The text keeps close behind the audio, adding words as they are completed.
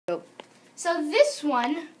So this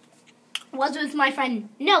one was with my friend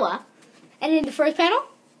Noah. And in the first panel,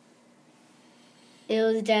 it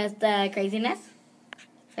was just craziness.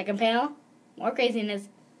 Second panel, more craziness.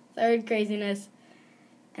 Third, craziness.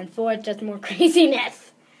 And fourth, just more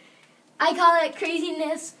craziness. I call it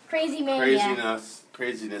craziness, crazy mania.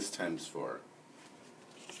 Craziness times 4.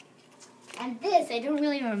 And this, I don't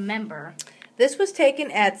really remember. This was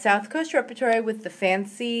taken at South Coast Repertory with the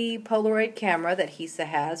fancy Polaroid camera that Hisa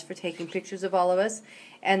has for taking pictures of all of us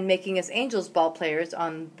and making us Angels ball players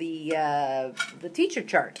on the teacher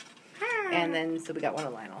chart. And then, so we got one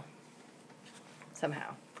of Lionel.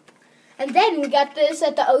 Somehow. And then we got this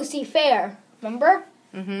at the OC Fair. Remember?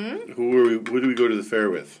 Mm-hmm. Who did we go to the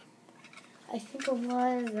fair with? I think it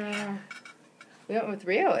was, We went with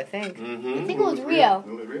Rio, I think. Mm-hmm. I think it was Rio.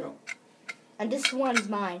 It was Rio. And this one's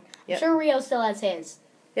mine. Yep. I'm sure Rio still has his.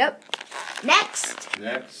 Yep. Next!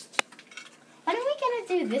 When are we going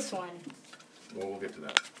to do this one? Well, we'll get to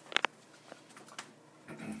that.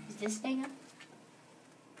 Is this thing up?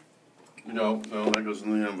 No, that goes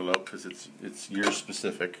in the envelope because it's year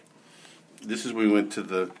specific. This is when we went to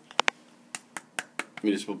the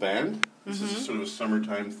municipal band. This is sort of a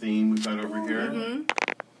summertime theme we've got over here. Mm-hmm.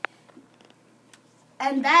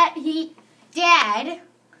 And that Dad,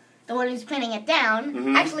 the one who's pinning it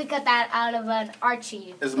down, actually cut that out of an art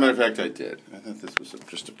sheet. As a matter of fact, I did. I thought this was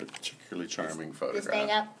just a particularly charming photograph. This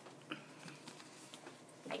thing up?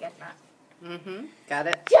 I guess not. Mm-hmm. Got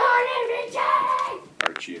it. Johnny Richard!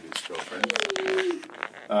 Archie and his girlfriend.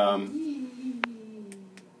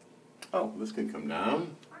 Oh, this can come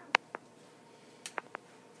down.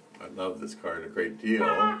 I love this card a great deal.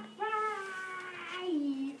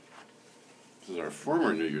 This is our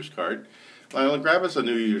former New Year's card. Lionel, grab us a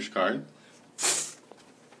New Year's card.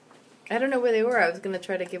 I don't know where they were. I was going to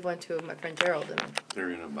try to give one to my friend Gerald. And...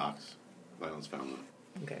 They're in a box. Lionel's found them.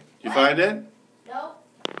 Okay. Did you find it? Nope.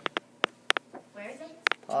 Where is it?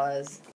 Pause.